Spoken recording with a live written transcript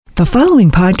The following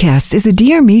podcast is a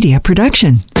Dear Media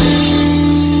production.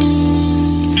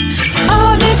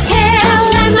 Oh, this kale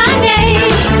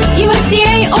lemonade,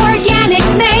 USDA organic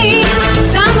made.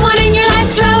 Someone in your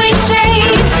life throwing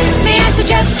shade. May I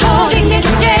suggest holding this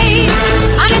jade?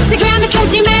 On Instagram it says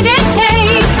you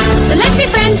meditate. So let's be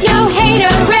friends, no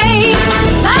haterade.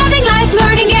 Loving life,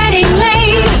 learning, getting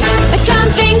laid. But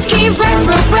some things keep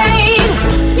retrograde.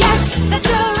 Yes, that's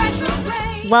so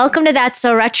retrograde. Welcome to That's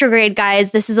So Retrograde,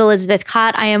 guys. This is Elizabeth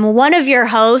Cott. I am one of your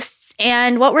hosts,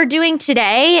 and what we're doing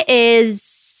today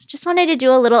is just wanted to do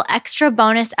a little extra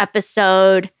bonus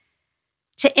episode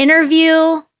to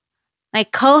interview my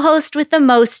co-host with the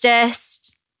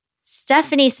mostest,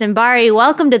 Stephanie Simbari.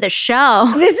 Welcome to the show.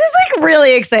 This is like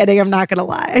really exciting, I'm not gonna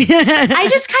lie. I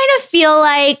just kind of feel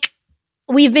like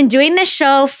we've been doing this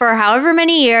show for however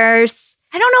many years.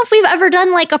 I don't know if we've ever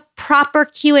done like a proper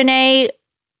Q&A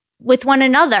with one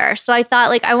another. So I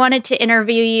thought like I wanted to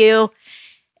interview you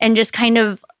and just kind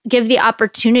of give the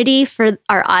opportunity for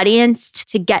our audience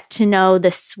to get to know the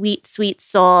sweet, sweet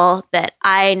soul that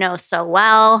I know so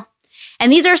well.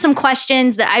 And these are some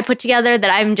questions that I put together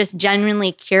that I'm just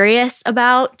genuinely curious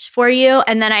about for you.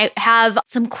 And then I have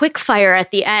some quick fire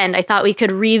at the end. I thought we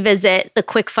could revisit the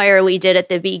quick fire we did at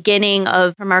the beginning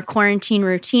from our quarantine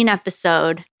routine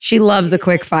episode. She loves a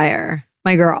quick fire,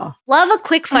 my girl. Love a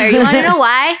quick fire. You want to know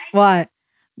why? What?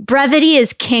 Brevity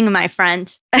is king, my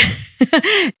friend.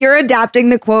 You're adapting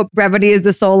the quote, brevity is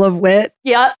the soul of wit.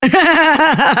 Yep.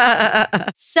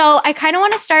 So I kind of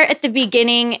want to start at the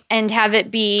beginning and have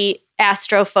it be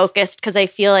astro-focused because I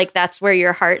feel like that's where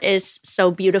your heart is so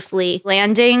beautifully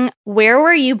landing. Where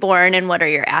were you born and what are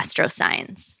your astro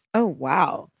signs? Oh,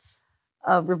 wow.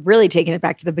 We're really taking it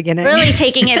back to the beginning. Really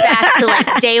taking it back to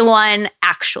like day one,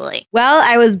 actually. Well,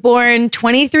 I was born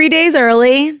 23 days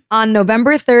early on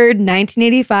November 3rd,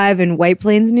 1985 in White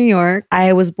Plains, New York.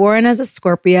 I was born as a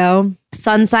Scorpio,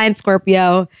 sun sign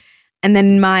Scorpio. And then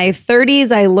in my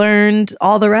 30s, I learned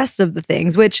all the rest of the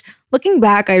things, which looking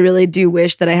back, I really do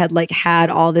wish that I had like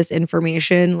had all this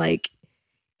information like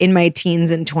in my teens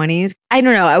and 20s. I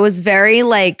don't know. I was very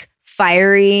like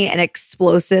fiery and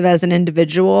explosive as an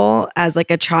individual, as like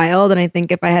a child. And I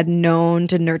think if I had known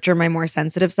to nurture my more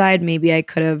sensitive side, maybe I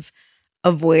could have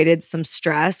avoided some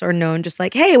stress or known just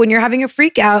like, hey, when you're having a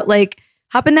freak out, like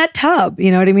hop in that tub. You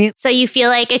know what I mean? So you feel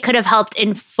like it could have helped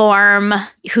inform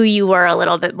who you were a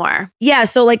little bit more. Yeah.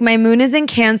 So like my moon is in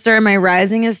Cancer, my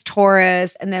rising is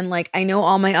Taurus. And then like I know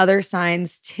all my other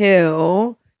signs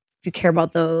too, if you care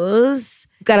about those.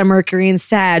 We've got a Mercury in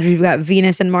Sag. We've got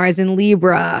Venus and Mars in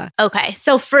Libra. Okay.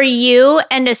 So for you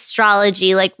and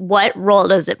astrology, like what role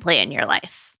does it play in your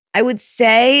life? I would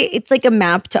say it's like a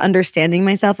map to understanding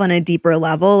myself on a deeper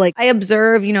level. Like I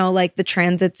observe, you know, like the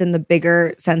transits in the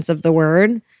bigger sense of the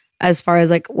word as far as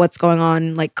like what's going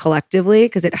on like collectively,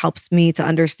 because it helps me to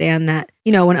understand that,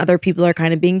 you know, when other people are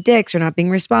kind of being dicks or not being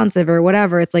responsive or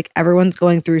whatever, it's like everyone's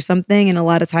going through something. And a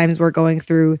lot of times we're going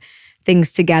through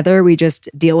things together. We just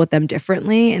deal with them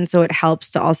differently. And so it helps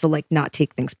to also like not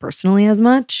take things personally as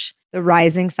much. The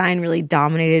rising sign really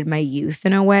dominated my youth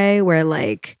in a way where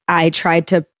like I tried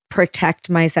to protect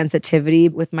my sensitivity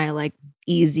with my like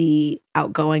easy,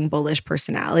 outgoing, bullish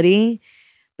personality.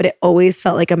 But it always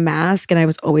felt like a mask. And I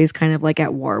was always kind of like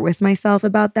at war with myself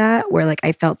about that, where like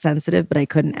I felt sensitive, but I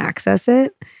couldn't access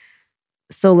it.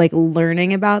 So like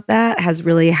learning about that has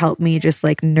really helped me just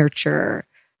like nurture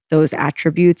those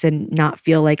attributes and not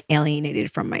feel like alienated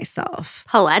from myself.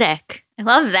 Poetic. I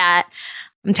love that.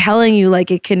 I'm telling you, like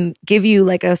it can give you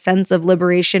like a sense of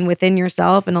liberation within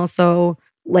yourself and also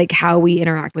like how we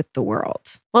interact with the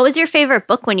world. What was your favorite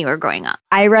book when you were growing up?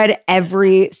 I read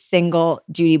every single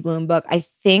Judy Blume book. I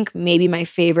think maybe my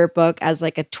favorite book as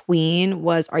like a tween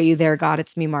was Are You There, God?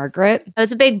 It's Me, Margaret. I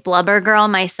was a big Blubber girl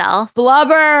myself.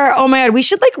 Blubber. Oh my God. We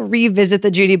should like revisit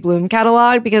the Judy Blume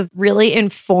catalog because it really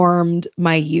informed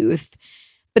my youth.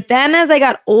 But then as I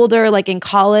got older, like in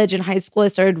college and high school, I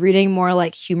started reading more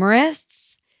like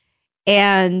humorists.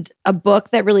 And a book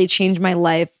that really changed my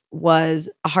life was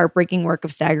A Heartbreaking Work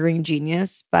of Staggering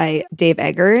Genius by Dave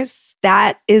Eggers.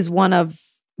 That is one of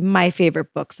my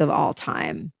favorite books of all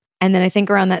time. And then I think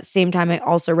around that same time, I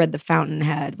also read The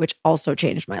Fountainhead, which also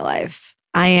changed my life.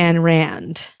 Ayn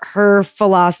Rand, her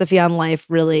philosophy on life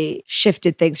really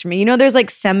shifted things for me. You know, there's like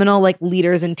seminal like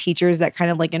leaders and teachers that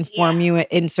kind of like inform you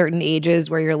in certain ages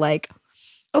where you're like,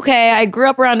 okay, I grew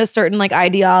up around a certain like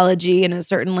ideology and a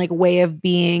certain like way of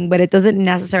being, but it doesn't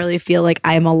necessarily feel like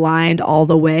I'm aligned all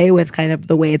the way with kind of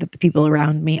the way that the people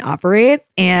around me operate.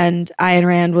 And Ayn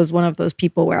Rand was one of those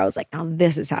people where I was like, now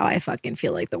this is how I fucking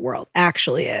feel like the world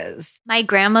actually is. My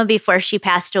grandma, before she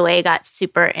passed away, got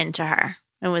super into her.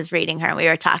 and was reading her. We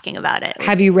were talking about it.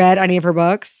 Have you read any of her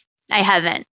books? I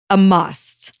haven't. A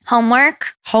must.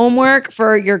 Homework? Homework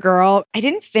for your girl. I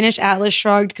didn't finish Atlas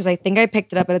Shrugged because I think I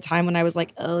picked it up at a time when I was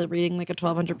like, reading like a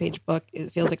 1,200 page book.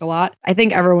 It feels like a lot. I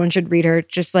think everyone should read her.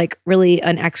 Just like really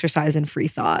an exercise in free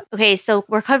thought. Okay, so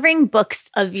we're covering books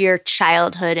of your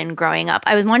childhood and growing up.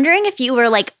 I was wondering if you were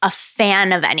like a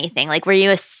fan of anything. Like, were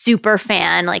you a super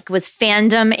fan? Like, was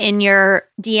fandom in your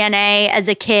DNA as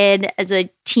a kid, as a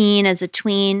teen, as a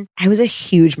tween? I was a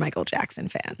huge Michael Jackson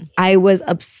fan. I was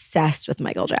obsessed with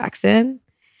Michael Jackson.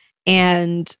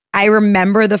 And I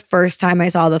remember the first time I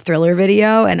saw the Thriller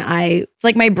video and it's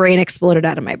like my brain exploded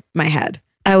out of my head.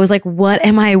 I was like, what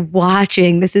am I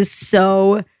watching? This is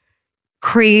so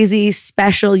crazy,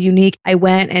 special, unique. I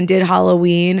went and did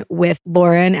Halloween with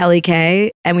Lauren,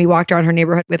 L.E.K., and we walked around her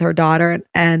neighborhood with her daughter,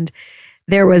 and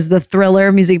there was the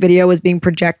Thriller music video was being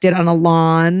projected on a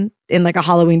lawn in like a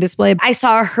Halloween display. I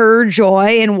saw her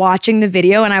joy in watching the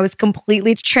video and I was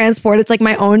completely transported. It's like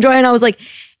my own joy. And I was like,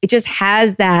 it just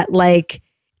has that like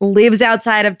lives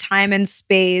outside of time and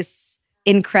space,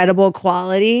 incredible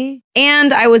quality.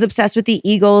 And I was obsessed with the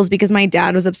Eagles because my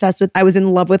dad was I was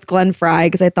in love with Glenn Frey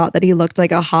because I thought that he looked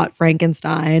like a hot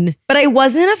Frankenstein. But I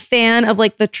wasn't a fan of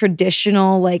like the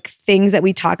traditional like things that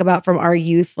we talk about from our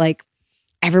youth. Like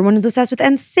everyone was obsessed with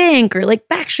NSYNC or like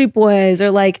Backstreet Boys or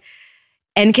like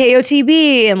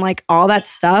NKOTB and like all that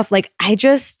stuff. Like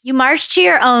You marched to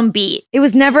your own beat. It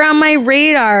was never on my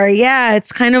radar. Yeah,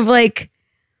 it's kind of like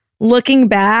looking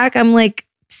back, I'm like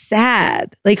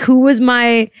sad. Like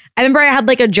I remember I had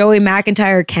like a Joey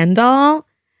McIntyre Ken doll,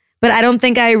 but I don't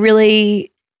think I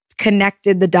really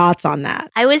connected the dots on that.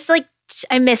 I was like,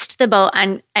 I missed the boat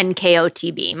on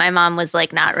NKOTB. My mom was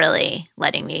like not really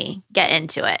letting me get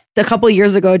into it. A couple of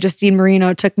years ago, Justine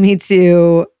Marino took me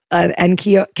to an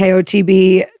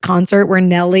NKOTB concert where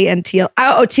Nelly and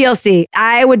TLC.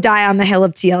 I would die on the hill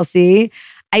of TLC.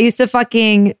 I used to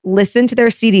fucking listen to their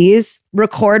CDs,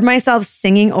 record myself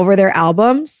singing over their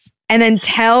albums, and then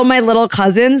tell my little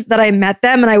cousins that I met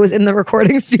them and I was in the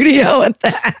recording studio with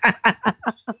them.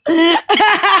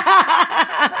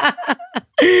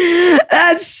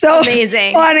 That's so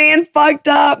amazing, funny and fucked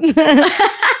up.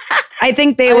 I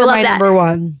think they were my number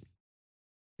one.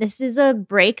 This is a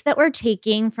break that we're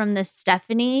taking from the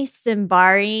Stephanie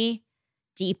Simbari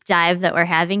deep dive that we're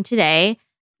having today.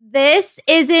 This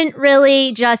isn't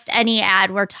really just any ad.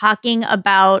 We're talking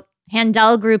about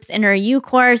Handel Group's Inner You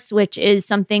course, which is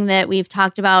something that we've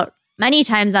talked about many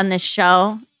times on this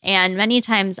show and many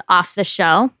times off the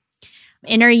show.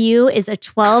 Inner You is a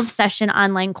 12-session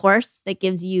online course that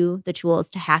gives you the tools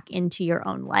to hack into your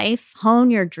own life, hone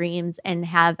your dreams, and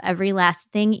have every last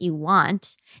thing you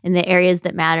want in the areas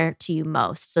that matter to you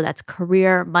most. So that's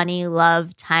career, money,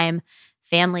 love, time,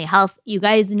 family, health. You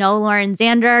guys know Lauren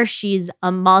Zander. She's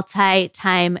a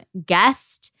multi-time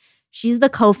guest. She's the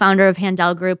co-founder of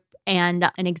Handel Group and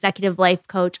an executive life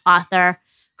coach, author,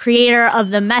 creator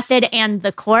of the method and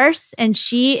the course. And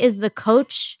she is the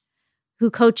coach who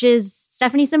coaches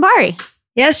Stephanie Simbari.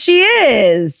 Yes, she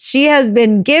is. She has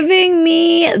been giving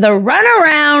me the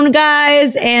runaround,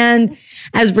 guys. And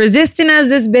as resistant as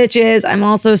this bitch is, I'm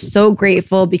also so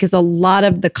grateful because a lot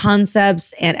of the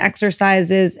concepts and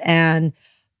exercises and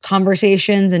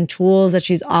conversations and tools that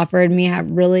she's offered me have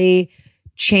really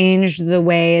changed the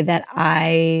way that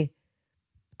I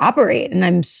operate. And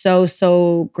I'm so,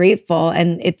 so grateful.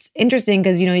 And it's interesting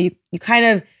because,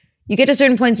 you get to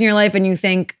certain points in your life and you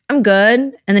think, I'm good.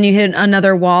 And then you hit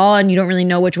another wall and you don't really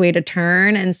know which way to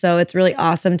turn. And so it's really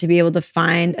awesome to be able to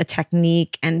find a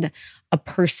technique and a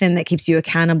person that keeps you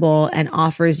accountable and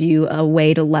offers you a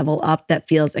way to level up that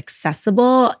feels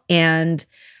accessible. And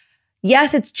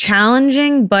yes, it's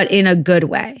challenging, but in a good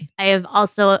way. I have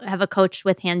also have a coach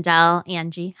with Handel,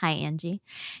 Angie. Hi, Angie,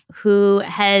 who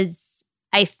has,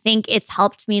 I think it's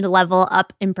helped me to level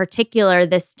up in particular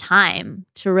this time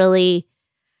to really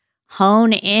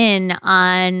hone in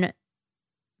on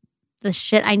the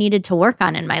shit I needed to work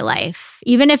on in my life.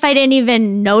 Even if I didn't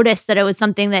even notice that it was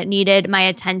something that needed my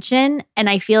attention. And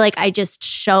I feel like I just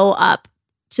show up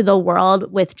to the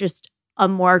world with just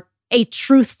a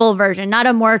truthful version, not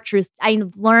a more truth.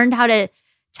 I've learned how to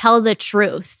tell the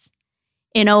truth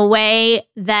in a way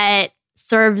that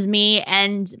serves me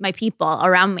and my people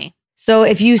around me. So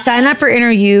if you sign up for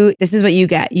Inner You, this is what you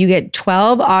get. You get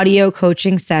 12 audio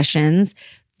coaching sessions,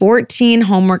 14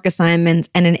 homework assignments,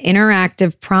 and an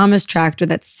interactive promise tracker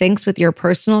that syncs with your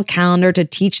personal calendar to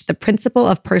teach the principle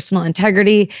of personal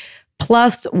integrity,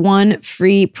 plus one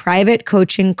free private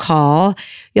coaching call.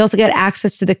 You also get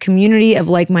access to the community of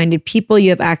like-minded people.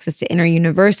 You have access to Inner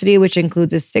University, which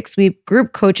includes a 6-week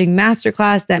group coaching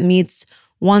masterclass that meets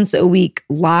once a week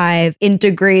live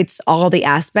integrates all the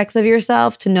aspects of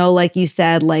yourself to know, like you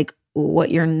said, like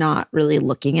what you're not really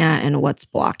looking at and what's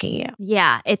blocking you.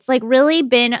 Yeah, it's like really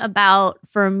been about,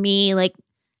 for me, like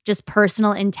just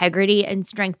personal integrity and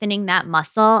strengthening that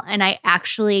muscle. And I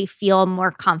actually feel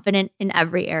more confident in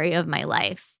every area of my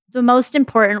life. The most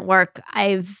important work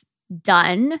I've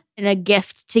done and a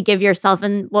gift to give yourself,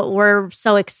 and what we're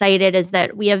so excited is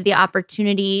that we have the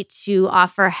opportunity to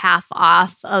offer half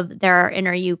off of their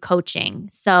Inner You coaching.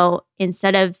 So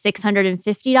instead of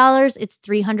 $650, it's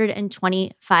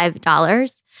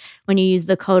 $325 when you use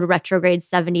the code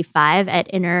retrograde75 at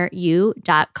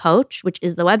inneryou.coach, which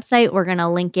is the website. We're going to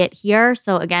link it here.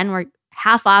 So again, we're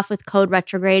half off with code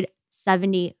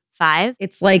retrograde75.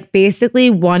 It's like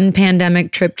basically one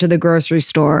pandemic trip to the grocery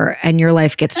store and your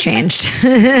life gets changed.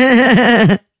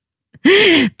 That's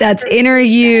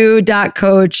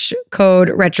inneryou.coach, code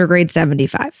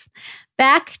retrograde75.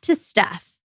 Back to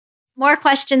Steph. More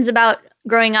questions about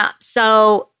growing up.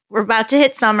 So we're about to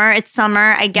hit summer. It's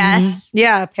summer, I guess.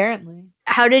 Yeah, apparently.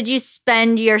 How did you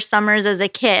spend your summers as a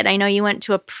kid? I know you went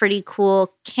to a pretty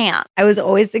cool camp. I was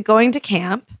always going to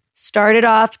camp. Started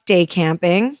off day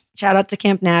camping. Shout out to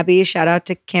Camp Nabby. Shout out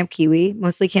to Camp Kiwi.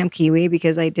 Mostly Camp Kiwi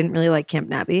because I didn't really like Camp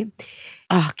Nabby.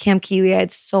 Oh, Camp Kiwi. I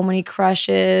had so many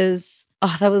crushes.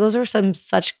 Oh, those were some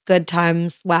such good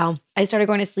times. Wow. I started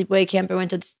going to sleepaway camp. I went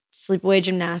to sleepaway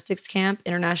gymnastics camp,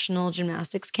 international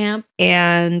gymnastics camp.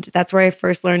 And that's where I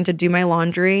first learned to do my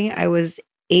laundry. I was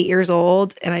 8 years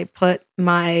old and I put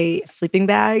my sleeping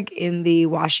bag in the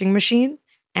washing machine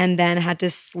and then had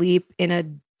to sleep in a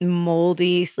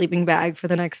moldy sleeping bag for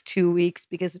the next 2 weeks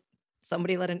because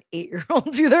somebody let an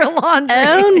 8-year-old do their laundry.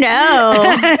 Oh,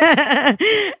 no.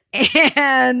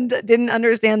 And didn't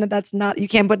understand that that's not, you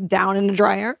can't put it down in a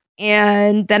dryer.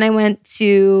 And then I went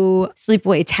to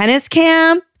sleepaway tennis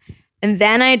camp. And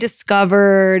then I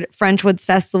discovered Frenchwood's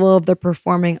Festival of the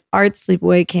Performing Arts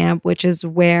sleepaway camp, which is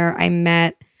where I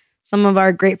met some of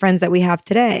our great friends that we have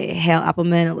today. Hale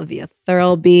Appleman, Olivia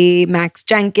Thirlby, Max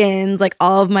Jenkins, like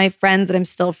all of my friends that I'm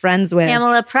still friends with.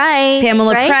 Pamela Price.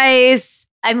 Pamela Price.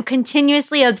 I'm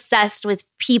continuously obsessed with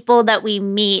people that we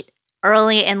meet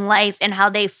early in life and how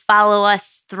they follow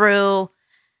us throughout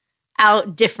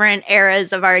different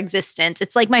eras of our existence.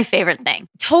 It's like my favorite thing.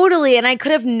 Totally. And I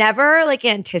could have never like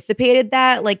anticipated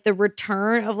that, like the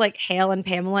return of like Hale and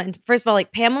Pamela. And first of all,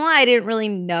 like Pamela, I didn't really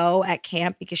know at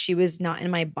camp because she was not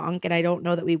in my bunk. And I don't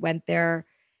know that we went there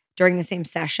during the same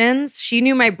sessions. She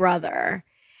knew my brother.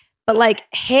 But like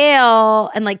Hale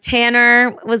and like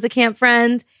Tanner was a camp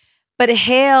friend. But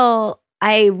Hale,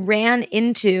 I ran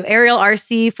into Ariel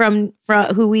RC from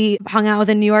who we hung out with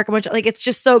in New York a bunch. Like, it's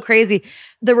just so crazy.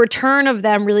 The return of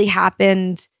them really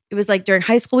happened. It was like during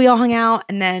high school, we all hung out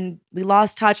and then we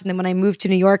lost touch. And then when I moved to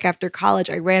New York after college,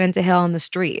 I ran into Hale on the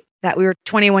street that we were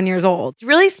 21 years old. It's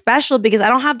really special because I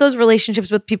don't have those relationships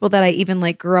with people that I even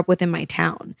like grew up with in my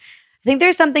town. I think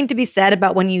there's something to be said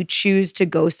about when you choose to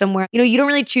go somewhere. You know, you don't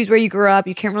really choose where you grew up.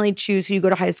 You can't really choose who you go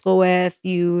to high school with.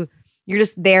 You're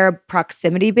just there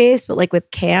proximity based, but like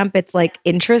with camp, it's like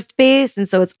interest based. And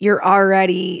so you're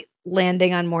already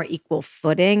landing on more equal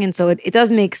footing. And so it does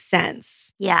make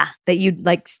sense. Yeah. That you'd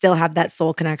like still have that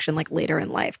soul connection like later in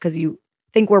life. Cause you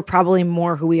think we're probably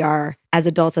more who we are as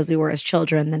adults as we were as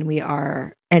children than we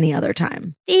are any other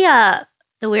time. The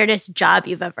weirdest job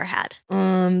you've ever had?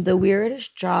 The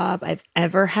weirdest job I've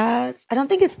ever had. I don't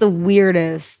think it's the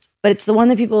weirdest, but it's the one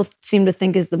that people seem to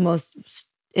think is the most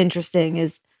interesting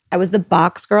is I was the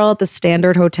box girl at the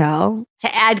Standard Hotel.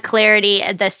 To add clarity,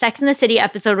 the Sex and the City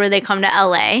episode where they come to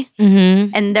LA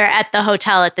and they're at the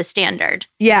hotel at the Standard.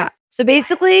 Yeah. So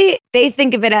basically, they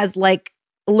think of it as like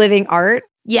living art.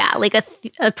 Yeah, like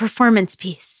a performance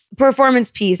piece.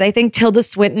 Performance piece. I think Tilda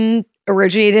Swinton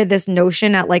originated this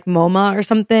notion at like MoMA or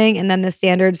something. And then the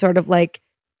Standard sort of like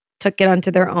took it onto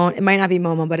their own. It might not be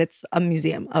MoMA, but it's a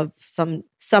museum of some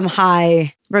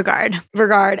high regard.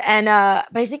 And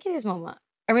but I think it is MoMA.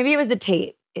 Or maybe it was the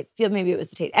Tate. Maybe it was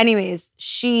the Tate. Anyways,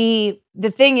 the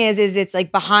thing is it's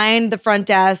like behind the front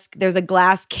desk, there's a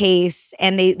glass case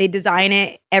and they design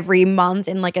it every month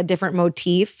in like a different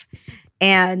motif.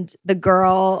 And the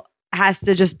girl has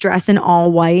to just dress in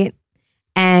all white.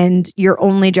 And your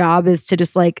only job is to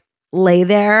just like lay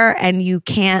there and you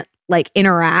can't like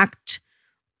interact.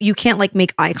 You can't like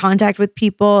make eye contact with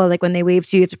people. Like when they wave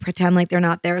to you, you have to pretend like they're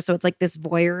not there. So it's like this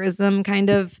voyeurism kind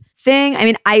of thing. I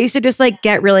mean, I used to just like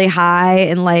get really high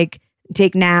and like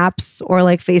take naps or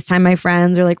like FaceTime my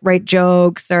friends or like write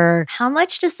jokes or. How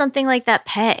much does something like that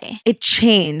pay? It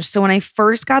changed. So when I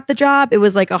first got the job, it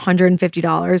was like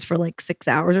 $150 for like 6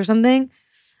 hours or something.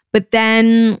 But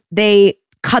then they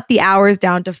cut the hours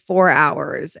down to 4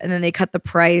 hours, and then they cut the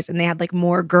price, and they had like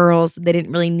more girls. So they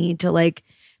didn't really need to like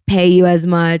pay you as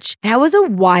much. That was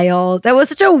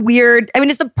such a weird, I mean,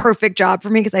 it's the perfect job for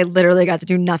me because I literally got to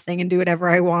do nothing and do whatever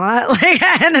I want. Like,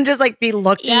 and then just like be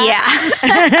looked at.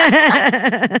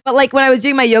 Yeah. But like when I was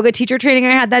doing my yoga teacher training,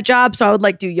 I had that job. So I would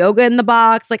like do yoga in the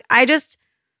box. Like I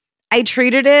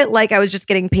treated it like I was just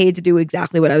getting paid to do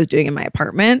exactly what I was doing in my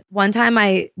apartment. One time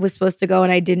I was supposed to go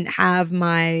and I didn't have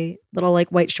my little like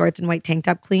white shorts and white tank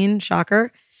top clean.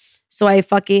 Shocker. So I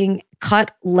fucking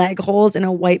cut leg holes in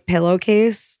a white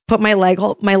pillowcase, put my legs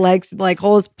through the leg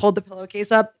holes, pulled the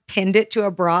pillowcase up, pinned it to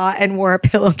a bra, and wore a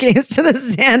pillowcase to the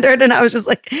standard. And I was just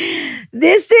like,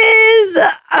 this is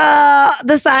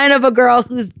the sign of a girl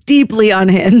who's deeply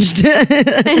unhinged.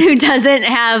 And who doesn't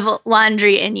have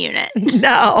laundry in unit.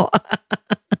 No.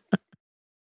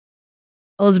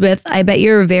 Elizabeth, I bet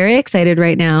you're very excited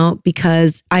right now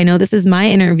because I know this is my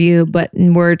interview, but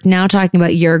we're now talking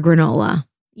about your granola.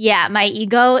 Yeah, my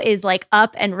ego is like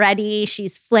up and ready.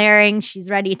 She's flaring. She's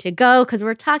ready to go because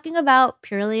we're talking about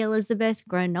Purely Elizabeth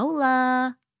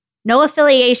granola. No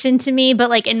affiliation to me, but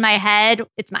like in my head,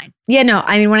 it's mine. Yeah, no.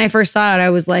 I mean, when I first saw it, I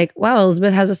was like, wow,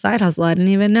 Elizabeth has a side hustle. I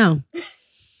didn't even know.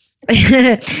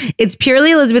 It's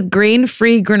Purely Elizabeth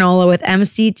grain-free granola with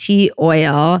MCT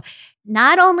oil.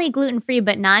 Not only gluten-free,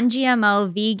 but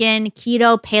non-GMO, vegan,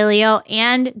 keto, paleo,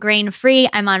 and grain-free.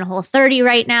 I'm on Whole30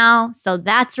 right now, so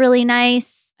that's really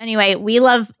nice. Anyway, we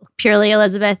love Purely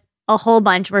Elizabeth a whole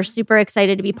bunch. We're super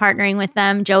excited to be partnering with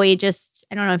them. Joey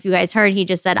I don't know if you guys heard, he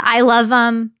just said, I love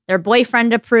them. They're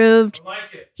boyfriend approved. I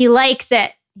like it. He likes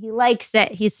it. He likes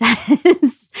it. He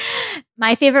says,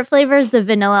 my favorite flavor is the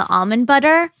vanilla almond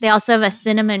butter. They also have a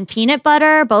cinnamon peanut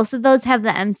butter. Both of those have the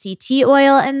MCT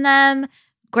oil in them.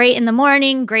 Great in the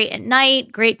morning, great at night,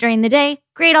 great during the day,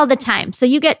 great all the time. So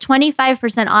you get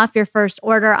 25% off your first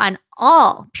order on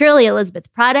all Purely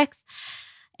Elizabeth products.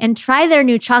 And try their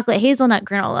new chocolate hazelnut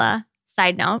granola.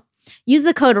 Side note, use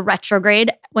the code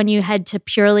retrograde when you head to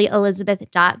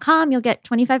purelyelizabeth.com. You'll get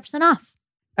 25% off.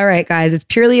 All right, guys, it's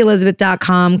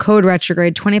purelyelizabeth.com, code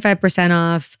retrograde, 25%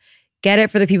 off. Get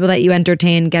it for the people that you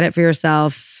entertain, get it for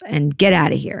yourself, and get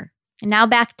out of here. And now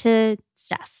back to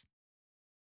Steph.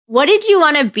 What did you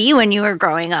want to be when you were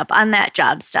growing up on that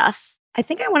job stuff? I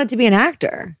think I wanted to be an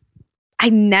actor. I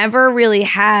never really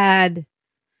had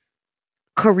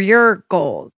career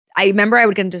goals. I remember I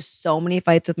would get into so many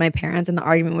fights with my parents and the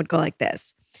argument would go like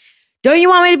this. Don't you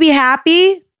want me to be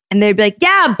happy? And they'd be like,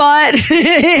 yeah, but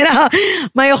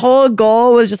my whole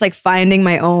goal was just like finding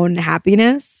my own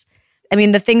happiness. I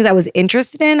mean, the things I was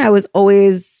interested in, I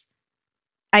always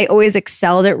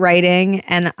excelled at writing,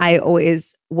 and I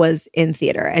always was in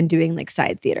theater and doing like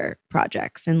side theater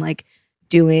projects and like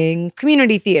doing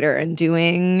community theater and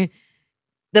doing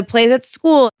the plays at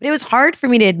school. But it was hard for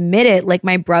me to admit it. Like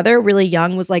my brother, really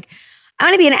young, was like, I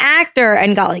want to be an actor,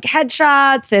 and got like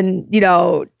headshots, and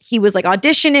he was like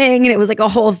auditioning, and it was like a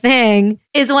whole thing.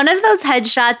 Is one of those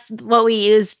headshots what we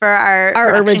use for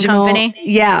our original company?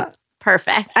 Yeah.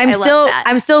 Perfect.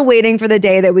 I'm still waiting for the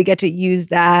day that we get to use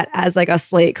that as like a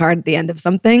slate card at the end of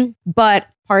something. But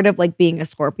part of like being a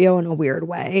Scorpio in a weird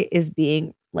way is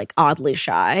being like oddly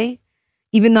shy.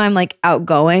 Even though I'm like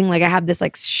outgoing, like I have this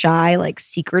like shy, like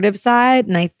secretive side.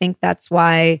 And I think that's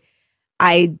why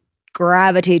I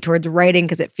gravitate towards writing,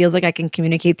 because it feels like I can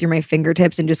communicate through my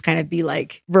fingertips and just kind of be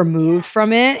like removed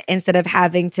from it instead of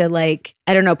having to like,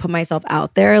 I don't know, put myself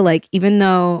out there. Like, even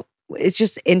though it's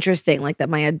just interesting, like that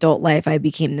my adult life, I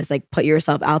became this like put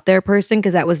yourself out there person,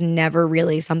 because that was never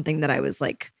really something that I was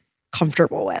like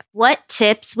comfortable with. What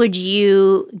tips would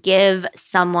you give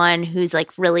someone who's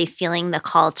like really feeling the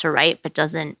call to write but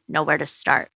doesn't know where to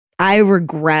start? I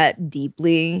regret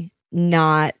deeply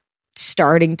not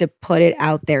starting to put it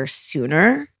out there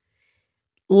sooner.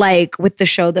 Like with the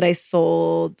show that I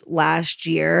sold last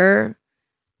year,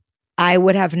 I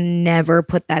would have never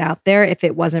put that out there if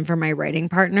it wasn't for my writing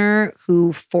partner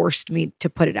who forced me to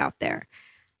put it out there.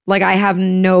 Like I have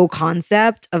no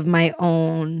concept of my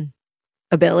own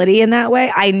ability in that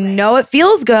way. I know it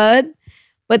feels good,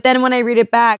 but then when I read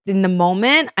it back in the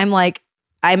moment, I'm like,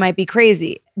 I might be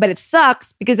crazy. But it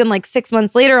sucks because then like 6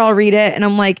 months later, I'll read it and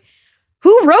I'm like,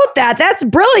 who wrote that? That's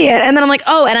brilliant. And then I'm like,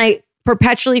 oh, and I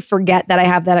perpetually forget that I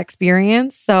have that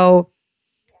experience. So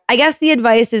I guess the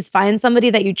advice is find somebody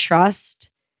that you trust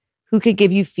who could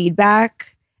give you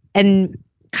feedback and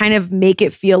kind of make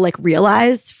it feel like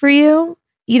realized for you,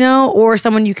 or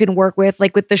someone you can work with.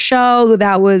 Like with the show,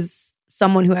 that was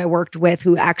someone who I worked with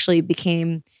who actually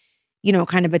became,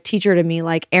 kind of a teacher to me.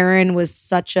 Like Erin was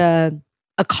such a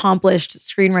accomplished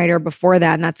screenwriter before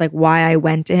that. And that's like why I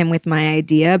went to him with my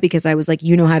idea, because I was like,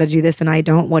 you know how to do this and I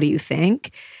don't. What do you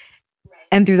think?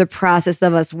 And through the process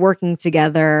of us working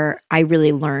together, I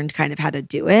really learned kind of how to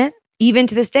do it. Even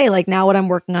to this day, like now what I'm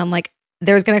working on, like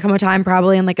there's going to come a time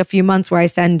probably in like a few months where I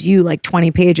send you like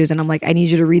 20 pages and I'm like, I need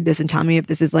you to read this and tell me if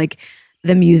this is like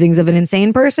the musings of an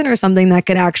insane person or something that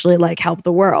could actually like help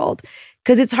the world.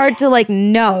 Because it's hard to like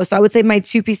know. So I would say my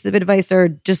 2 pieces of advice are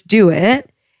just do it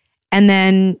and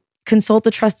then consult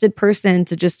a trusted person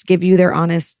to just give you their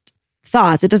honest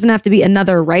thoughts. It doesn't have to be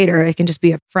another writer. It can just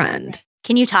be a friend.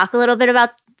 Can you talk a little bit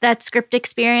about that script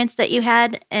experience that you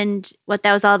had and what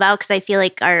that was all about? Because I feel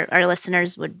like our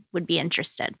listeners would be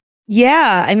interested.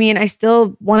 Yeah. I mean, I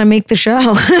still want to make the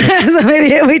show. So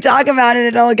maybe if we talk about it,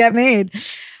 it'll get made.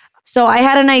 So I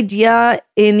had an idea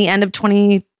in the end of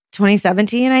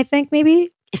 2017, I think maybe.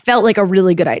 It felt like a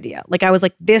really good idea. Like I was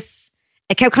like,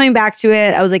 I kept coming back to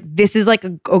it. I was like, this is like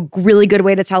a really good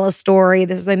way to tell a story.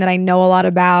 This is something that I know a lot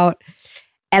about.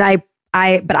 And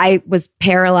but I was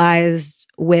paralyzed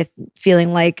with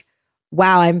feeling like,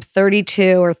 wow, I'm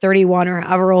 32 or 31 or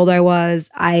however old I was.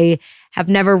 I have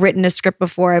never written a script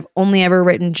before. I've only ever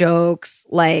written jokes.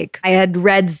 Like I had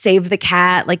read Save the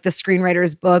Cat, like the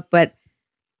screenwriter's book. But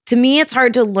to me, it's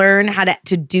hard to learn how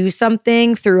to do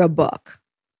something through a book.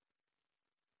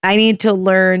 I need to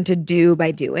learn to do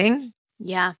by doing.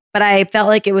 Yeah. But I felt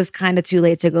like it was kind of too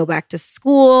late to go back to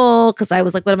school because I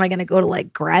was like, what am I going to go to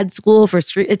like grad school for?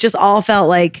 It just all felt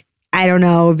like, I don't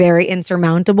know, very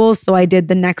insurmountable. So I did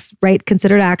the next right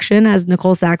considered action, as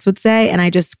Nicole Sachs would say. And I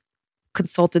just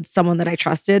consulted someone that I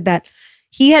trusted that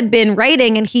he had been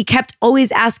writing and he kept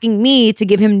always asking me to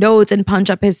give him notes and punch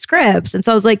up his scripts. And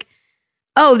so I was like,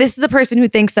 oh, this is a person who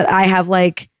thinks that I have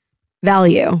like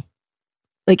value,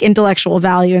 like intellectual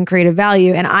value and creative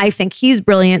value. And I think he's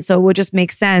brilliant. So it would just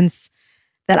make sense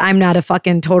that I'm not a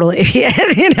fucking total idiot.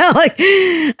 Like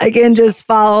I can just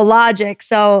follow logic.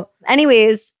 So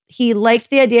anyways, he liked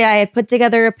the idea. I had put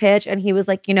together a pitch and he was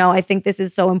like, I think this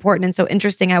is so important and so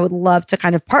interesting. I would love to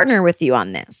kind of partner with you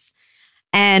on this.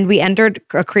 And we entered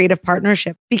a creative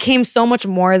partnership. Became so much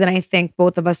more than I think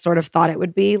both of us sort of thought it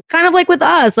would be. Kind of like with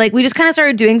us, like we just kind of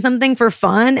started doing something for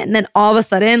fun. And then all of a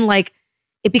sudden, like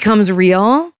it becomes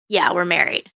real. Yeah, we're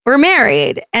married. We're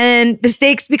married and the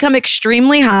stakes become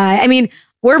extremely high. I mean,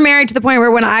 we're married to the point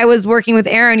where when I was working with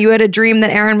Aaron, you had a dream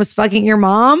that Aaron was fucking your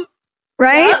mom,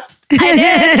 right? Yep, I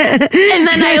did. And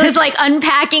then I was like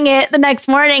unpacking it the next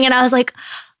morning and I was like,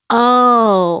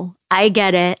 oh, I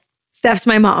get it. Steph's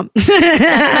my mom.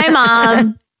 That's my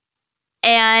mom.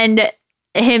 And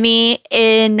Himmy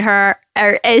is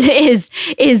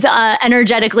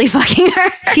energetically fucking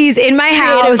her. He's in my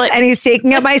house and he's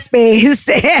taking up my space.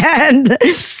 And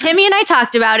Himmy and I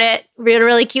talked about it. We had a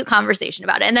really cute conversation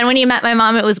about it. And then when he met my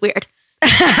mom, it was weird.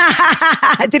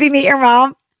 Did he meet your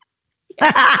mom?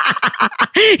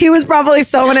 He was probably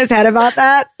so in his head about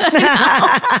that.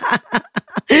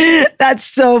 That's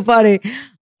so funny.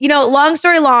 Long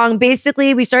story long,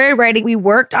 basically we started writing. We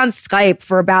worked on Skype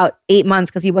for about 8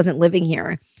 months because he wasn't living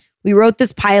here. We wrote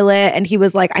this pilot and he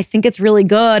was like, I think it's really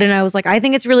good. And I was like, I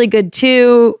think it's really good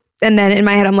too. And then in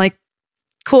my head, I'm like,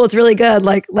 cool, it's really good.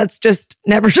 Like, let's just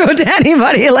never show it to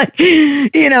anybody. Like,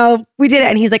 we did it.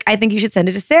 And he's like, I think you should send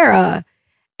it to Sarah.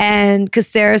 And because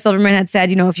Sarah Silverman had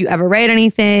said, if you ever write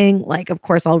anything, like, of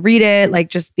course I'll read it. Like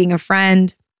just being a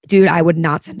friend, dude, I would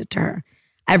not send it to her.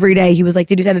 Every day he was like,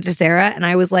 did you send it to Sarah? And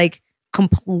I was like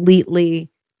completely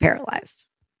paralyzed.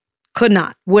 Could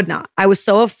not, would not. I was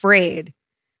so afraid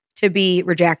to be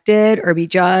rejected or be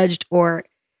judged or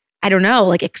I don't know,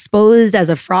 like exposed as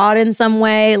a fraud in some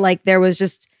way. Like there was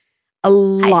just a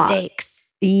lot. High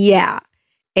stakes. Yeah.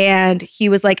 And he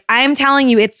was like, I'm telling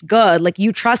you it's good. Like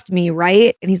you trust me,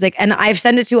 right? And he's like, and I've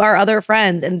sent it to our other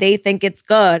friends and they think it's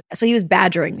good. So he was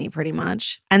badgering me pretty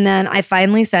much. And then I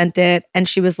finally sent it and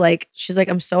she's like,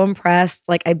 I'm so impressed.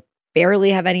 Like I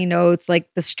barely have any notes.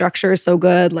 Like the structure is so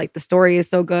good. Like the story is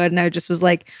so good. And I just was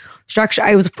like, structure.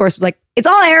 I was, of course, was like, it's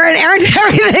all Aaron. Aaron did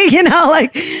everything,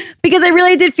 like, because I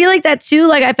really did feel like that too.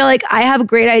 Like I felt like I have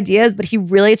great ideas, but he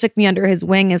really took me under his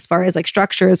wing as far as like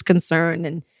structure is concerned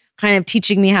and kind of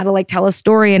teaching me how to like tell a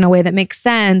story in a way that makes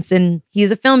sense. And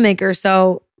he's a filmmaker.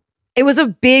 So it was a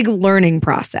big learning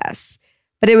process,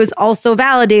 but it was also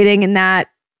validating in that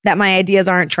my ideas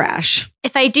aren't trash.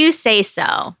 If I do say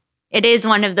so, it is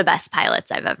one of the best pilots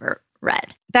I've ever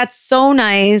read. That's so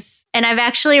nice. And I've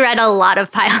actually read a lot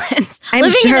of pilots. I'm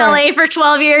Living sure. in LA for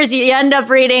 12 years, you end up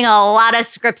reading a lot of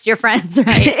scripts your friends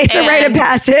write. It's a rite of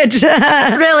passage.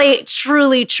 Really,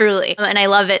 truly, truly. And I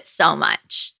love it so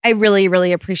much. I really,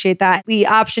 really appreciate that. We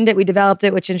optioned it, we developed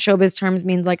it, which in showbiz terms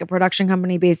means like a production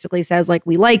company basically says like,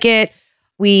 we like it.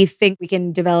 We think we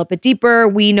can develop it deeper.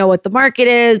 We know what the market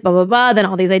is, blah, blah, blah. Then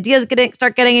all these ideas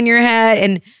start getting in your head.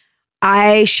 And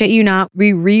I shit you not,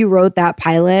 we rewrote that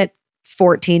pilot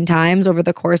 14 times over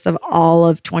the course of all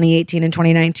of 2018 and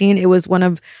 2019. It was one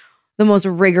of the most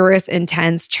rigorous,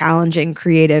 intense, challenging,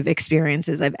 creative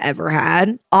experiences I've ever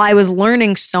had. I was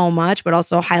learning so much, but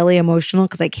also highly emotional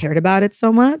because I cared about it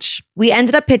so much. We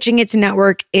ended up pitching it to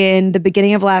network in the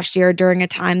beginning of last year during a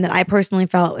time that I personally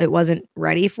felt it wasn't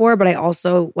ready for, but I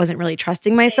also wasn't really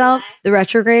trusting myself. The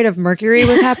retrograde of Mercury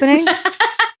was happening.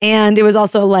 And it was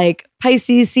also like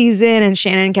Pisces season, and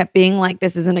Shannon kept being like,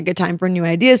 this isn't a good time for new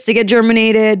ideas to get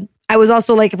germinated. I was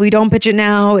also like, if we don't pitch it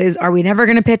now, are we never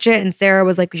going to pitch it? And Sarah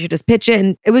was like, we should just pitch it.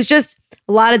 And it was just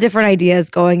a lot of different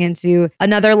ideas going into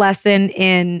another lesson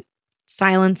in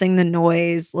silencing the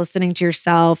noise, listening to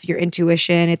yourself, your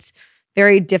intuition. It's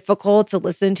very difficult to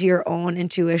listen to your own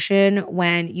intuition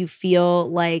when you feel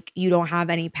like you don't have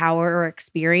any power or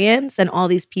experience. And all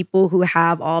these people who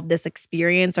have all of this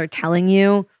experience are telling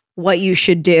you what you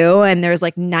should do. And there's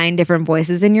like 9 different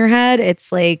voices in your head.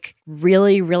 It's like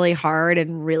really, really hard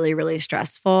and really, really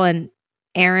stressful. And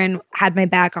Aaron had my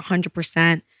back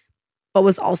 100%, but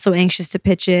was also anxious to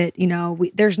pitch it. You know,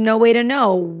 there's no way to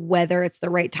know whether it's the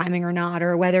right timing or not,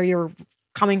 or whether you're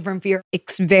coming from fear.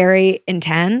 It's very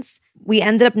intense. We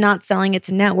ended up not selling it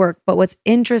to network. But what's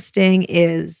interesting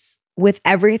is with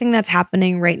everything that's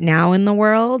happening right now in the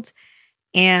world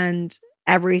and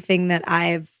everything that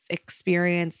I've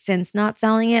experienced since not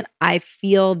selling it, I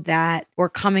feel that we're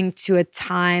coming to a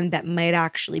time that might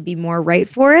actually be more right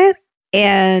for it.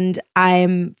 And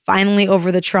I'm finally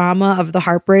over the trauma of the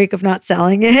heartbreak of not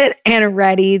selling it and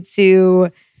ready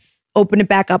to open it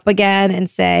back up again and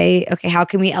say, okay, how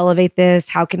can we elevate this?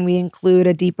 How can we include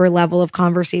a deeper level of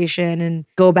conversation and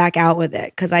go back out with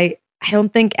it? Because I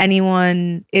don't think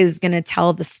anyone is going to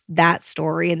tell that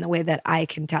story in the way that I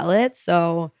can tell it.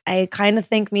 So I kind of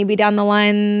think maybe down the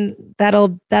line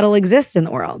that'll exist in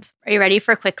the world. Are you ready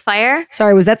for quick fire?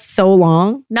 Sorry, was that so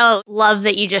long? No, love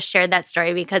that you just shared that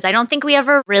story because I don't think we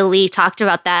ever really talked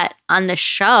about that on the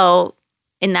show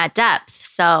in that depth.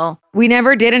 So we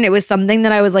never did. And it was something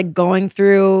that I was like going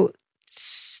through.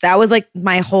 That was like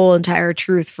my whole entire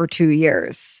truth for 2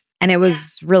 years. And it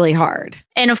was really hard.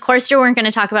 And of course you weren't going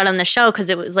to talk about it on the show because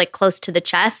it was like close to the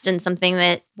chest and something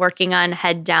that working on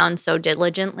head down so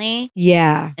diligently.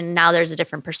 Yeah. And now there's a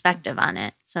different perspective on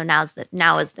it. So now is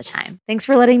the time. Thanks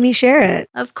for letting me share it.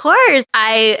 Of course.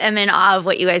 I am in awe of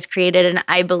what you guys created and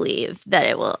I believe that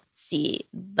it will see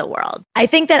the world. I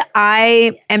think that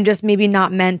I am just maybe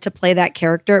not meant to play that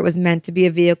character. It was meant to be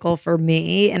a vehicle for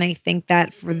me. And I think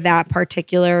that for that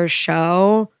particular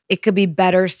show, it could be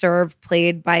better served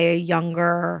played by a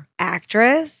younger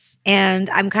actress. And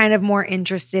I'm kind of more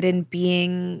interested in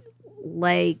being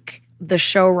like the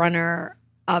showrunner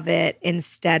of it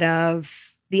instead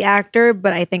of the actor.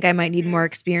 But I think I might need more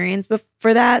experience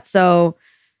for that. So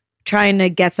trying to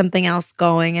get something else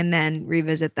going and then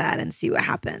revisit that and see what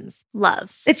happens.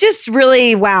 Love. It's just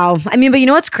really, wow. I mean, but you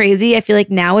know what's crazy? I feel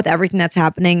like now with everything that's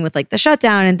happening with like the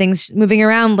shutdown and things moving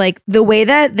around, like the way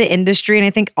that the industry, and I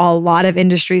think a lot of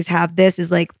industries have this is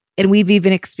like, and we've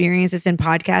even experienced this in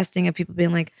podcasting of people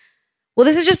being like, well,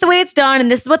 this is just the way it's done.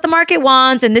 And this is what the market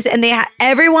wants. And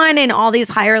everyone in all these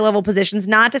higher level positions,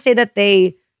 not to say that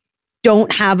they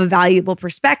don't have a valuable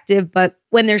perspective, but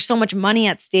when there's so much money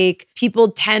at stake,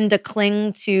 people tend to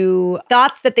cling to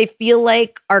thoughts that they feel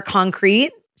like are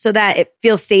concrete so that it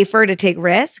feels safer to take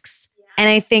risks. Yeah. And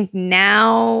I think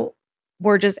now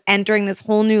we're just entering this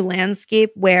whole new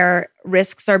landscape where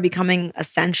risks are becoming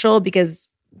essential because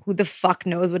who the fuck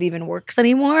knows what even works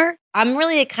anymore? I'm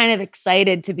really kind of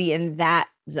excited to be in that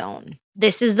zone.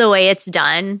 This is the way it's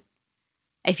done.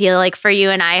 I feel like for you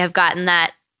and I have gotten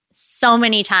that so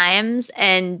many times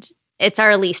and it's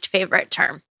our least favorite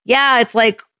term. Yeah, it's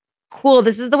like, cool,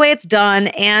 this is the way it's done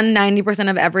and 90%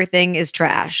 of everything is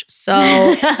trash. So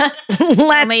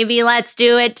let's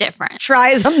do it different.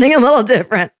 Try something a little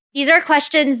different. These are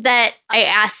questions that I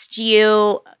asked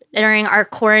you during our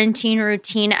quarantine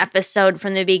routine episode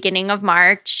from the beginning of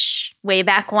March, way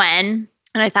back when.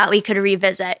 And I thought we could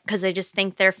revisit because I just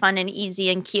think they're fun and easy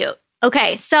and cute.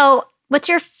 Okay, so what's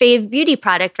your fave beauty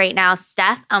product right now,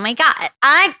 Steph? Oh my God.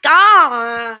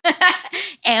 Oh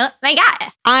my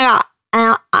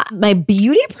God. My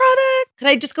beauty product? Could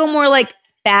I just go more like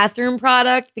bathroom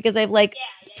product because I've like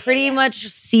pretty much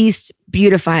ceased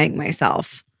beautifying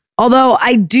myself. Although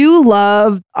I do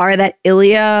love that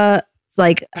Ilia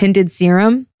like tinted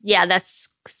serum. Yeah, that's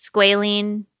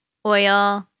squalene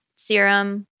oil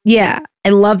serum. Yeah, I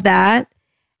love that.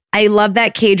 I love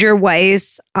that Cager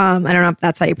Weiss. I don't know if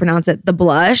that's how you pronounce it. The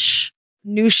blush.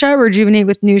 Nusha, Rejuvenate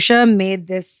with Nusha, made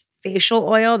this facial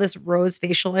oil, this rose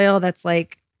facial oil that's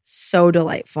like so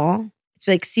delightful. It's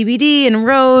like CBD and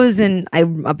rose, and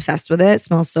I'm obsessed with it. It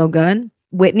smells so good.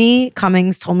 Whitney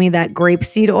Cummings told me that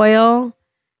grapeseed oil,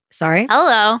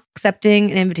 Hello.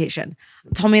 accepting an invitation,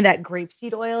 told me that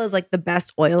grapeseed oil is like the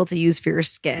best oil to use for your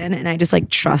skin. And I just like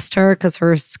trust her because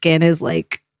her skin is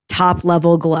like top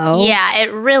level glow. Yeah,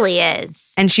 it really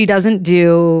is. And she doesn't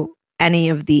do any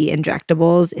of the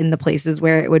injectables in the places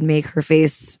where it would make her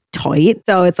face tight.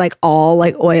 So it's like all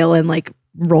like oil and like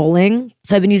rolling.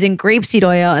 So I've been using grapeseed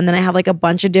oil, and then I have like a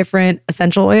bunch of different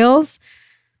essential oils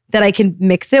that I can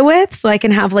mix it with, so I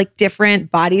can have like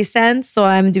different body scents. So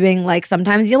I'm doing like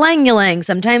sometimes ylang ylang,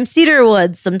 sometimes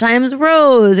cedarwood, sometimes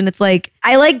rose. And it's like,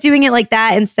 I like doing it like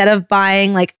that instead of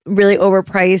buying like really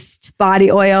overpriced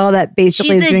body oil that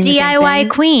basically She's is doing a the same DIY thing.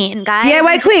 queen, guys.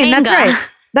 DIY queen, that's Topanga. right.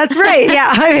 That's right.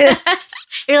 Yeah.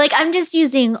 You're like, I'm just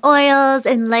using oils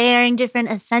and layering different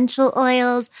essential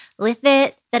oils with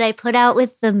it that I put out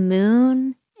with the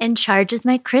moon and charge with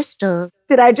my crystals.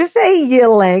 Did I just say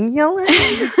ylang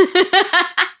ylang?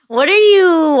 What are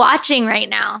you watching right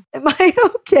now? Am I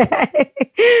okay?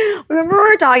 Remember we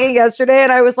were talking yesterday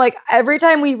and I was like, every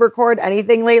time we record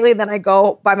anything lately, then I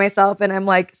go by myself and I'm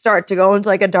like, start to go into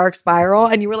like a dark spiral.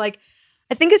 And you were like,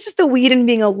 I think it's just the weed and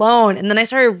being alone. And then I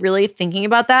started really thinking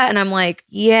about that. And I'm like,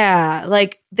 yeah,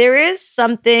 like there is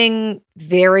something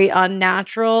very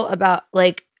unnatural about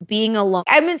like being alone.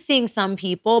 I've been seeing some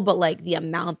people, but like the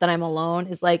amount that I'm alone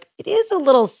is like, it is a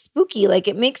little spooky. Like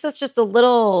it makes us just a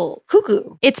little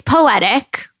cuckoo. It's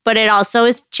poetic, but it also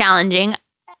is challenging.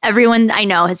 Everyone I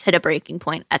know has hit a breaking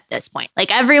point at this point.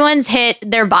 Like everyone's hit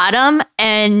their bottom,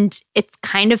 and it's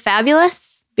kind of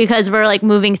fabulous because we're like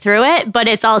moving through it, but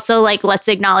it's also like, let's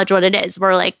acknowledge what it is.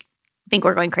 We're like, I think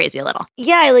we're going crazy a little.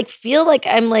 Yeah, I like feel like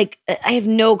I'm like, I have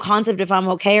no concept if I'm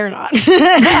okay or not.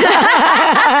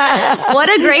 What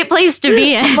a great place to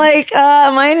be in. Like,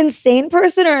 am I an insane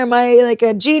person or am I like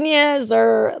a genius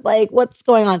or like what's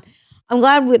going on? I'm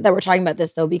glad that we're talking about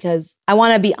this though, because I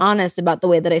want to be honest about the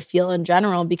way that I feel in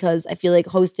general, because I feel like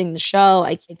hosting the show,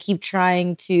 I keep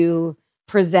trying to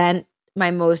present my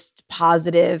most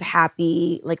positive,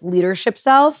 happy, like leadership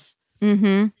self.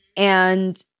 Mm-hmm.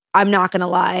 And I'm not going to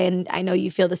lie. And I know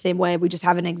you feel the same way. We just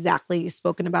haven't exactly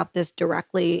spoken about this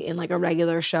directly in like a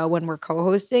regular show when we're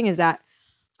co-hosting, is that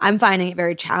I'm finding it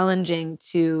very challenging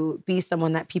to be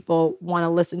someone that people want to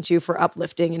listen to for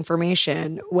uplifting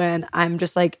information when I'm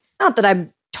just like, not that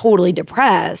I'm totally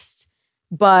depressed,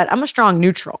 but I'm a strong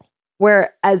neutral.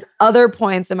 Whereas other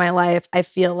points in my life, I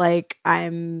feel like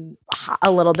I'm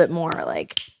a little bit more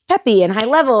like peppy and high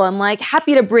level and like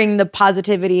happy to bring the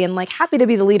positivity and like happy to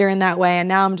be the leader in that way. And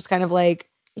now I'm just kind of like,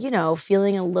 you know,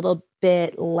 feeling a little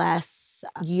bit less,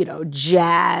 you know,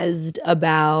 jazzed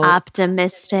about.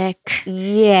 Optimistic.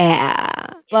 Yeah.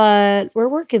 But we're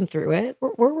working through it.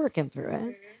 We're working through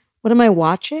it. What am I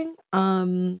watching?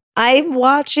 I'm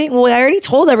watching, well, I already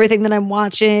told everything that I'm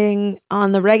watching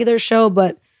on the regular show,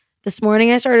 but this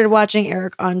morning I started watching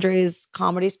Eric Andre's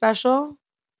comedy special,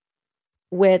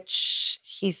 which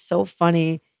he's so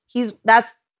funny.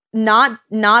 That's not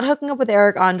hooking up with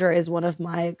Eric Andre is one of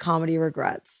my comedy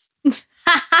regrets.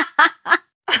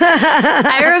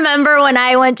 I remember when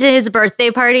I went to his birthday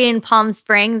party in Palm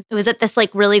Springs. It was at this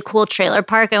like really cool trailer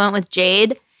park. I went with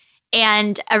Jade,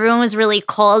 and everyone was really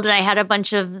cold, and I had a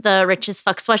bunch of the Rich as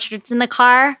Fuck sweatshirts in the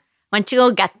car. Went to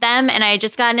go get them, and I had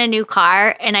just gotten a new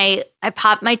car, and I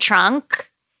popped my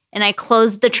trunk, and I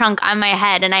closed the trunk on my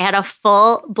head, and I had a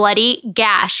full bloody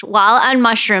gash while on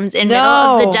mushrooms in middle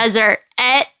of the desert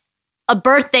at a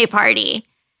birthday party.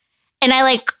 And I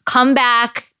like come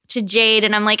back to Jade,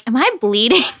 and I'm like, am I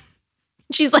bleeding?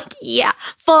 She's like, yeah,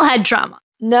 full head trauma.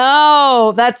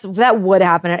 No, that would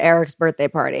happen at Eric's birthday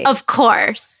party. Of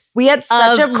course. We had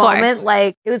such a Of moment, course.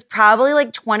 like it was probably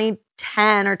like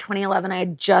 2010 or 2011. I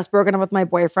had just broken up with my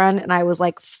boyfriend and I was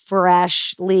like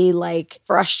freshly like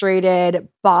frustrated,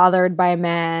 bothered by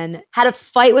men, had a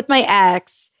fight with my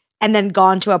ex and then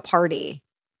gone to a party.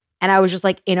 And I was just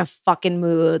like in a fucking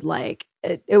mood. Like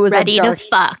it was Ready a to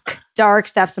fuck. dark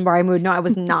Steph Simbari mood. No, I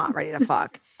was not ready to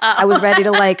fuck. I was ready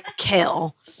to like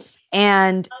kill.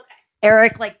 And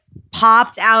Eric like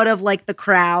popped out of like the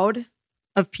crowd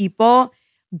of people,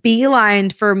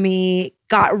 beelined for me,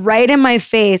 got right in my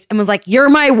face and was like, "You're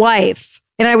my wife."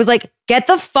 And I was like, get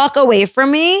the fuck away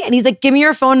from me. And he's like, give me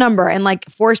your phone number, and like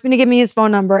forced me to give me his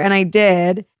phone number. And I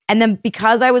did. And then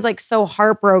because I was like so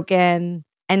heartbroken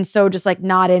and so just like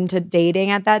not into dating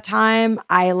at that time,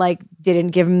 I like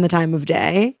didn't give him the time of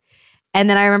day. And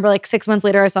then I remember like 6 months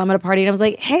later, I saw him at a party and I was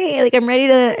like, hey, like I'm ready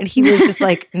to, and he was just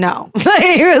like, no.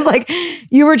 He was like,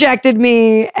 you rejected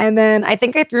me. And then I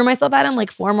think I threw myself at him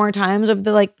like 4 more times over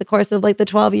the course of like the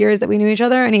 12 years that we knew each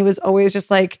other. And he was always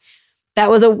just like, that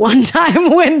was a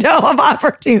one-time window of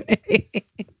opportunity.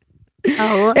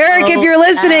 Eric, if you're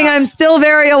listening, I'm still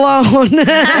very alone.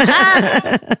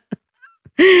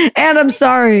 And I'm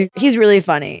sorry. He's really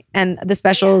funny. And the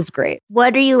special is great.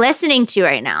 What are you listening to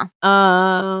right now?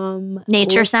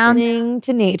 Nature sounds? Listening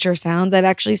to nature sounds. I've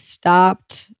actually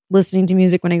stopped listening to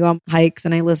music when I go on hikes,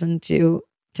 and I listen to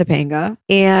Topanga.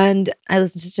 And I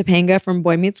listen to Topanga from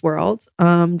Boy Meets World.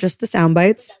 Just the sound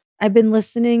bites. I've been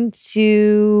listening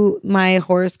to my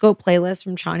horoscope playlist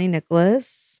from Chani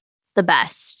Nicholas. The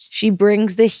best. She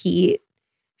brings the heat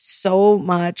so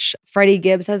much. Freddie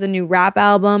Gibbs has a new rap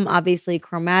album, obviously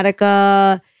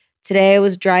Chromatica. Today I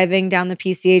was driving down the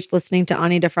PCH listening to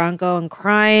Ani DeFranco and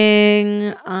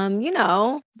crying.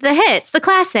 The hits, the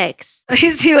classics. Let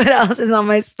me see what else is on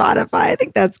my Spotify. I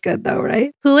think that's good though,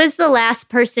 right? Who is the last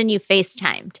person you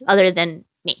FaceTimed other than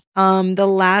me? The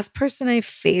last person I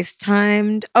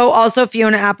FaceTimed. Oh, also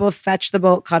Fiona Apple, Fetch the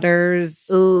Bolt Cutters.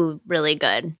 Ooh, really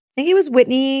good. I think it was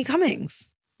Whitney Cummings.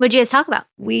 What'd you guys talk about?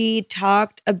 We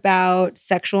talked about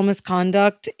sexual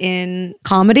misconduct in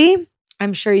comedy.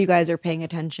 I'm sure you guys are paying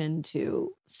attention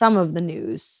to some of the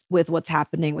news with what's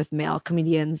happening with male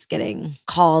comedians getting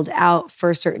called out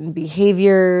for certain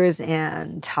behaviors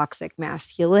and toxic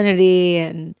masculinity.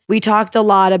 And we talked a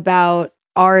lot about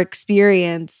our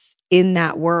experience in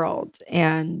that world.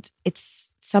 And it's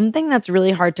something that's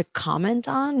really hard to comment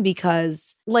on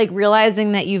because like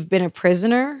realizing that you've been a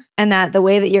prisoner and that the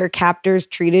way that your captors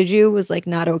treated you was like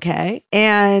not okay.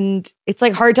 And it's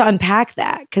like hard to unpack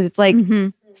that because it's like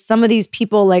some of these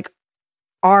people like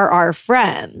are our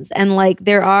friends. And like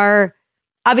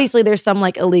obviously there's some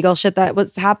like illegal shit that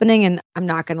was happening, and I'm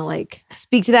not going to like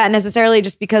speak to that necessarily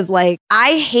just because like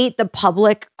I hate the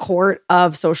public court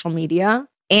of social media.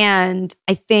 And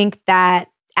I think that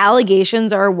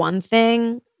allegations are one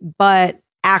thing, but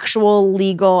actual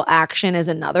legal action is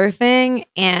another thing.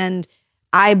 And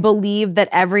I believe that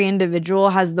every individual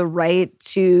has the right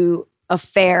to a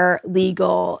fair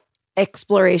legal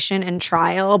exploration and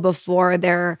trial before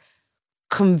they're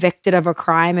convicted of a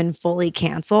crime and fully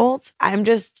canceled. I'm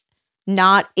just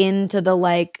not into the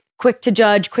like quick to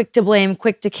judge, quick to blame,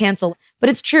 quick to cancel. But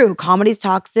it's true. Comedy's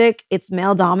toxic. It's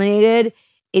male dominated.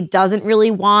 It doesn't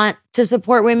really want to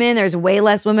support women. There's way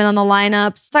less women on the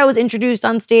lineups. So I was introduced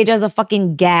on stage as a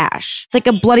fucking gash. It's like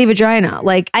a bloody vagina.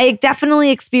 Like I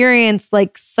definitely experienced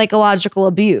like psychological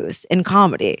abuse in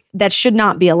comedy that should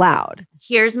not be allowed.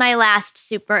 Here's my last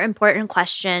super important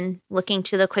question. Looking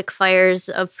to the quick fires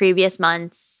of previous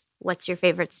months, what's your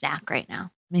favorite snack right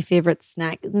now? My favorite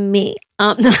snack is me.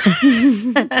 Good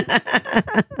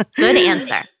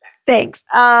answer. Thanks.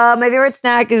 My favorite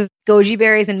snack is goji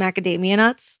berries and macadamia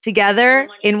nuts together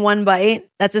in one bite.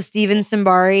 That's a Steven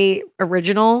Simbari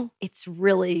original. It's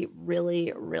really,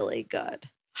 really, really good.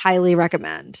 Highly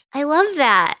recommend. I love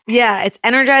that. Yeah, it's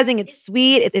energizing. It's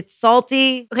sweet. It's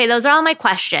salty. Okay, those are all my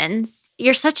questions.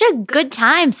 You're such a good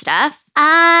time, Steph.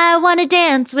 I want to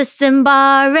dance with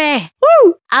Simbari.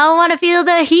 Woo! I want to feel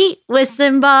the heat with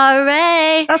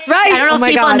Simbari. That's right. I don't know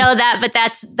if people God. know that, but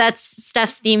that's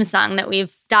Steph's theme song that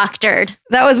we've doctored.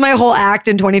 That was my whole act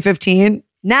in 2015.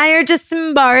 Now you're just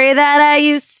Simbari that I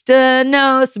used to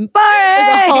know.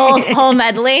 Simbari. The whole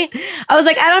medley. I was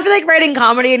like, I don't feel like writing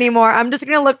comedy anymore. I'm just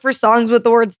going to look for songs with the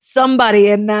word somebody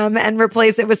in them and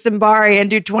replace it with Simbari and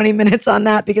do 20 minutes on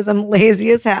that because I'm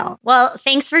lazy as hell. Well,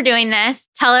 thanks for doing this.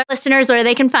 Tell our listeners where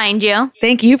they can find you.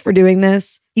 Thank you for doing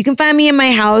this. You can find me in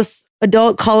my house,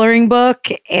 adult coloring book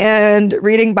and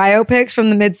reading biopics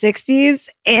from the mid-60s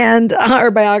and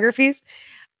or biographies.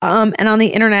 And on the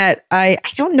internet, I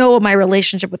don't know what my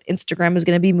relationship with Instagram is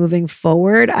going to be moving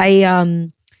forward. I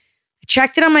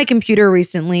checked it on my computer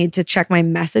recently to check my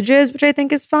messages, which I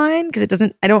think is fine because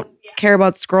I don't care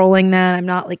about scrolling that. I'm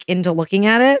not like into looking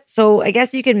at it. So I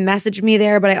guess you can message me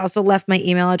there, but I also left my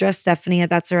email address,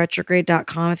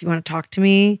 Stephanie@that'saretrograde.com if you want to talk to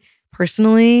me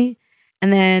personally.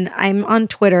 And then I'm on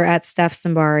Twitter @Steph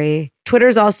Simbari.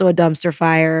 Twitter's also a dumpster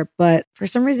fire, but for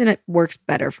some reason it works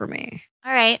better for me.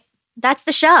 All right. That's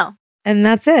the show. And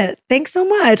that's it. Thanks so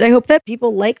much. I hope that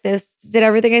people like this. Did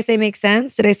everything I say make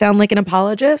sense? Did I sound like an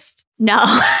apologist? No.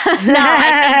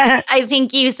 I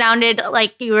think you sounded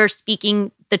like you were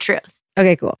speaking the truth.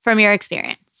 Okay, cool. From your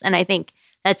experience. And I think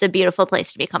that's a beautiful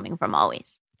place to be coming from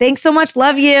always. Thanks so much.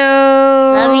 Love you.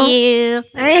 Love you.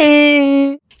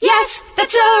 Hey. Yes,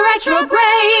 that's a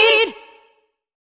retrograde.